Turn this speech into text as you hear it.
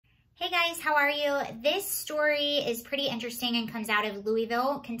Hey guys, how are you? This story is pretty interesting and comes out of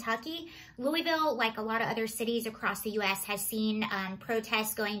Louisville, Kentucky. Louisville, like a lot of other cities across the U.S., has seen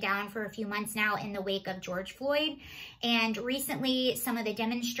protests going down for a few months now in the wake of George Floyd. And recently, some of the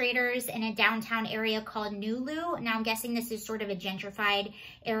demonstrators in a downtown area called NuLu, now I'm guessing this is sort of a gentrified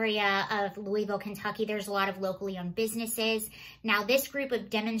area of Louisville, Kentucky. There's a lot of locally owned businesses. Now, this group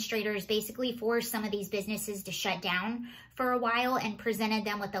of demonstrators basically forced some of these businesses to shut down for a while and presented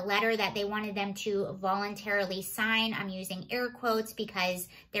them with a letter that they wanted them to voluntarily sign. I'm using air quotes because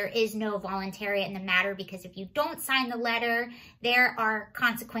there is no voluntary in the matter, because if you don't sign the letter, there are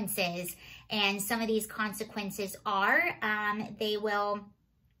consequences. And some of these consequences are, and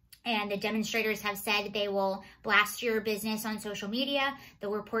the demonstrators have said they will blast your business on social media.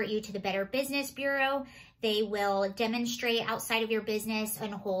 They'll report you to the Better Business Bureau. They will demonstrate outside of your business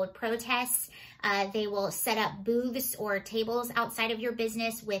and hold protests. They will set up booths or tables outside of your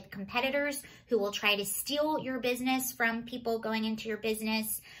business with competitors who will try to steal your business from people going into your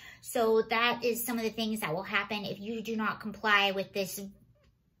business. So that is some of the things that will happen if you do not comply with this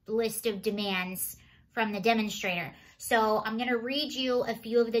list of demands from the demonstrator. So I'm going to read you a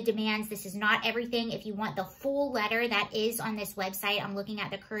few of the demands. This is not everything. If you want the full letter that is on this website, I'm looking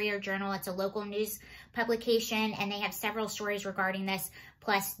at the Courier-Journal. It's a local news publication, and they have several stories regarding this,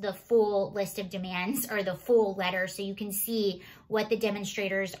 plus the full list of demands, or the full letter, so you can see what the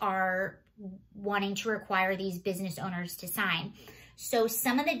demonstrators are wanting to require these business owners to sign. So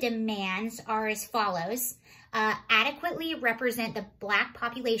some of the demands are as follows. Adequately represent the Black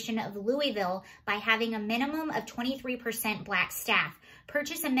population of Louisville by having a minimum of 23% Black staff.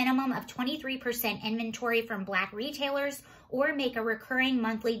 Purchase a minimum of 23% inventory from Black retailers, or make a recurring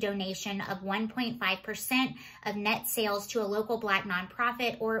monthly donation of 1.5% of net sales to a local Black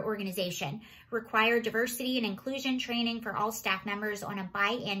nonprofit or organization. Require diversity and inclusion training for all staff members on a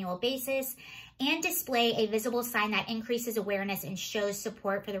biannual basis, and display a visible sign that increases awareness and shows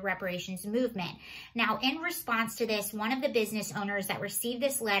support for the reparations movement. Now, in response to this, one of the business owners that received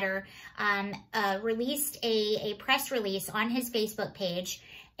this letter released a press release on his Facebook page,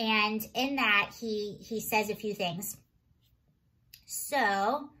 and in that he says a few things.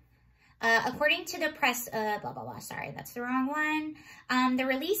 So, according to the press, sorry, that's the wrong one. The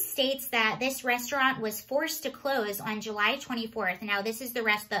release states that this restaurant was forced to close on July 24th. Now, this is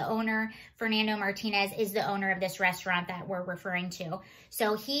the owner, Fernando Martinez, is the owner of this restaurant that we're referring to.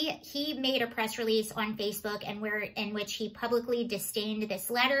 So he made a press release on Facebook in which he publicly disdained this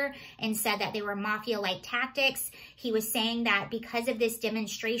letter and said that they were mafia-like tactics. He was saying that because of this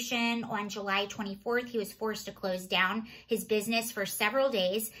demonstration on July 24th, he was forced to close down his business for several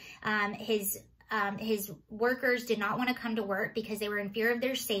days. His workers did not want to come to work because they were in fear of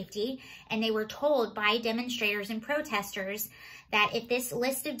their safety, and they were told by demonstrators and protesters that if this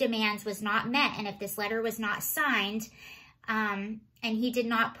list of demands was not met and if this letter was not signed, and he did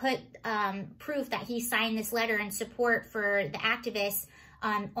not put proof that he signed this letter in support for the activists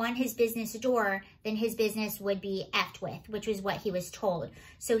on his business door, then his business would be effed with, which was what he was told.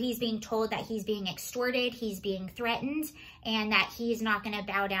 So he's being told that he's being extorted, he's being threatened, and that he's not going to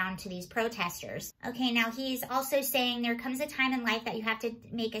bow down to these protesters. Okay, now he's also saying there comes a time in life that you have to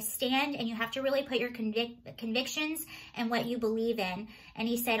make a stand, and you have to really put your convictions and what you believe in. And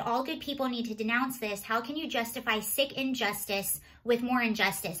he said, all good people need to denounce this. How can you justify sick injustice with more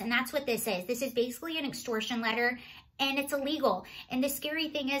injustice? And that's what this is. This is basically an extortion letter, and it's illegal. And the scary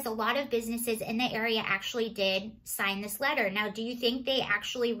thing is, a lot of businesses in the area actually did sign this letter. Now, do you think they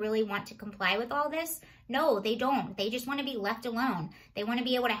actually really want to comply with all this? No, they don't. They just want to be left alone. They want to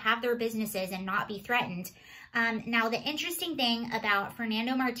be able to have their businesses and not be threatened. Now, the interesting thing about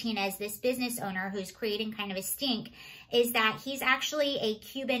Fernando Martinez, this business owner who's creating kind of a stink, is that he's actually a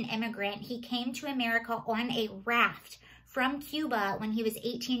Cuban immigrant. He came to America on a raft from Cuba when he was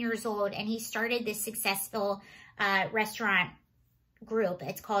 18 years old, and he started this successful restaurant group.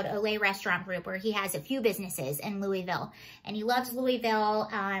 It's called Olé Restaurant Group, where he has a few businesses in Louisville, and he loves Louisville.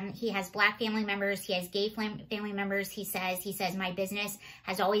 He has Black family members. He has gay family members. He says, my business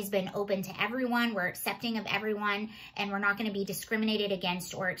has always been open to everyone. We're accepting of everyone, and we're not going to be discriminated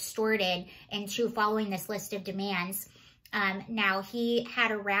against or extorted into following this list of demands. Now, he had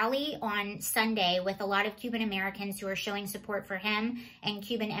a rally on Sunday with a lot of Cuban Americans who are showing support for him and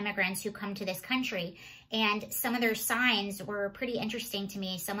Cuban immigrants who come to this country. And some of their signs were pretty interesting to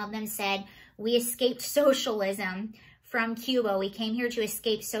me. Some of them said, we escaped socialism from Cuba. We came here to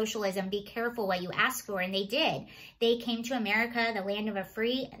escape socialism. Be careful what you ask for. And they did. They came to America, the land of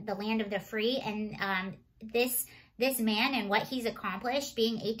the free, and this man and what he's accomplished,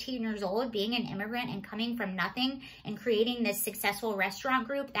 being 18 years old, being an immigrant and coming from nothing and creating this successful restaurant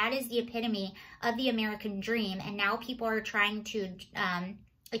group, that is the epitome of the American dream. And now people are trying to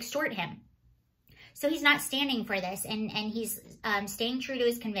extort him. So he's not standing for this, and he's staying true to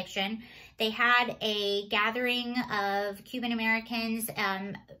his conviction. They had a gathering of Cuban Americans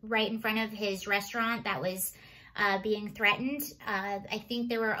right in front of his restaurant that was being threatened. I think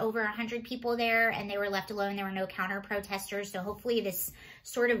there were over 100 people there, and they were left alone. There were no counter protesters. So hopefully this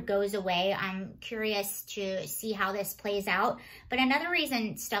sort of goes away. I'm curious to see how this plays out. But another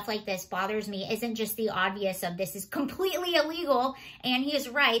reason stuff like this bothers me isn't just the obvious of this is completely illegal, and he is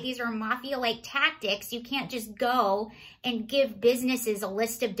right. These are mafia-like tactics. You can't just go and give businesses a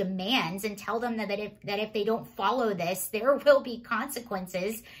list of demands and tell them that if they don't follow this, there will be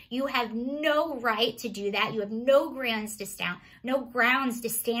consequences. You have no right to do that. You have no grounds to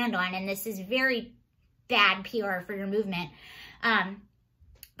stand on, and this is very bad PR for your movement.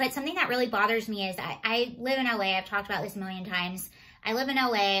 But something that really bothers me is I live in LA. I've talked about this a million times. I live in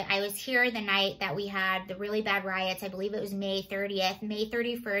LA. I was here the night that we had the really bad riots. I believe it was May 30th, May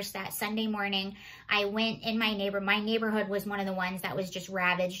 31st, that Sunday morning. I went in my neighborhood was one of the ones that was just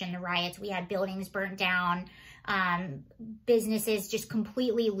ravaged in the riots. We had buildings burnt down, businesses just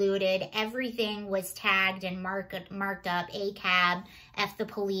completely looted. Everything was tagged and marked up, ACAB, F the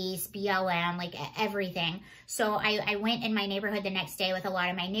police, BLM, like everything. So I went in my neighborhood the next day with a lot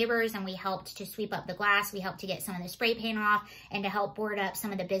of my neighbors, and we helped to sweep up the glass. We helped to get some of the spray paint off and to help board up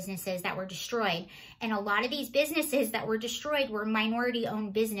some of the businesses that were destroyed. And a lot of these businesses that were destroyed were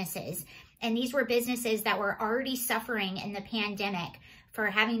minority-owned businesses. And these were businesses that were already suffering in the pandemic for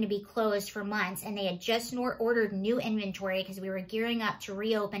having to be closed for months, and they had just ordered new inventory because we were gearing up to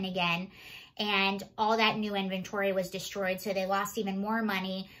reopen again, and all that new inventory was destroyed, so they lost even more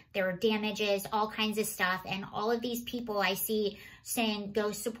money. There were damages, all kinds of stuff, and all of these people I see saying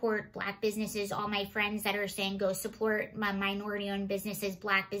go support Black businesses, all my friends that are saying go support my minority-owned businesses,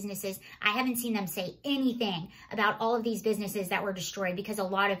 Black businesses, I haven't seen them say anything about all of these businesses that were destroyed, because a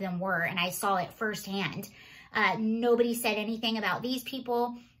lot of them were, and I saw it firsthand. Nobody said anything about these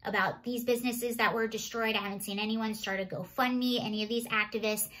people, about these businesses that were destroyed. I haven't seen anyone start a GoFundMe, any of these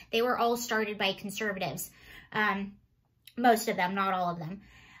activists. They were all started by conservatives. Most of them, not all of them.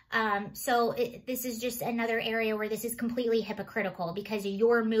 So this is just another area where this is completely hypocritical, because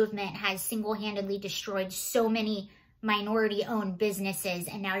your movement has single-handedly destroyed so many minority-owned businesses,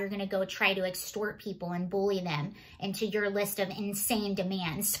 and now you're going to go try to extort people and bully them into your list of insane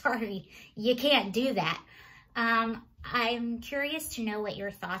demands. Sorry, you can't do that. I'm curious to know what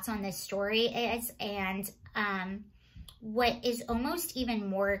your thoughts on this story is, and what is almost even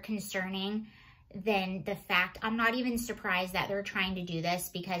more concerning than the fact, I'm not even surprised that they're trying to do this,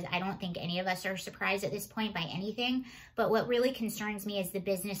 because I don't think any of us are surprised at this point by anything, but what really concerns me is the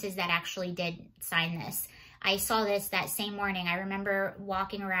businesses that actually did sign this. I saw this that same morning. I remember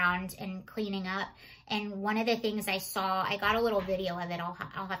walking around and cleaning up, and one of the things I saw, I got a little video of it,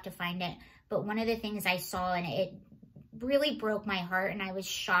 I'll have to find it, but one of the things I saw, and it really broke my heart, and I was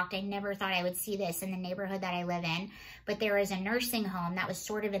shocked. I never thought I would see this in the neighborhood that I live in, but there is a nursing home that was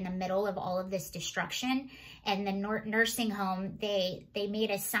sort of in the middle of all of this destruction, and the nursing home, they made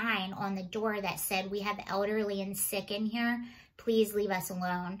a sign on the door that said, "We have elderly and sick in here, please leave us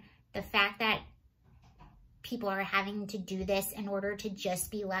alone." The fact that people are having to do this in order to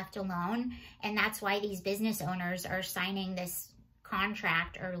just be left alone, and that's why these business owners are signing this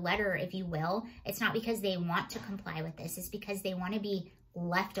contract or letter, if you will. It's not because they want to comply with this. It's because they want to be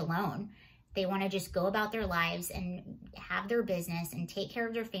left alone. They want to just go about their lives and have their business and take care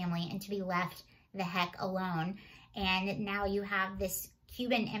of their family, and to be left the heck alone. And now you have this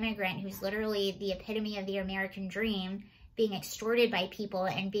Cuban immigrant who's literally the epitome of the American dream being extorted by people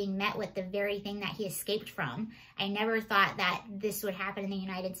and being met with the very thing that he escaped from. I never thought that this would happen in the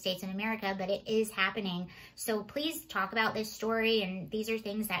United States of America, but it is happening. So please talk about this story, and these are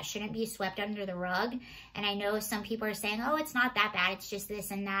things that shouldn't be swept under the rug. And I know some people are saying, oh, it's not that bad, it's just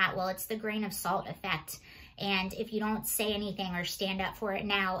this and that. Well, it's the grain of salt effect. And if you don't say anything or stand up for it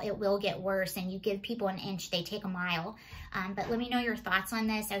now, it will get worse. And you give people an inch, they take a mile. But let me know your thoughts on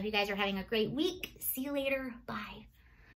this. I hope you guys are having a great week. See you later. Bye.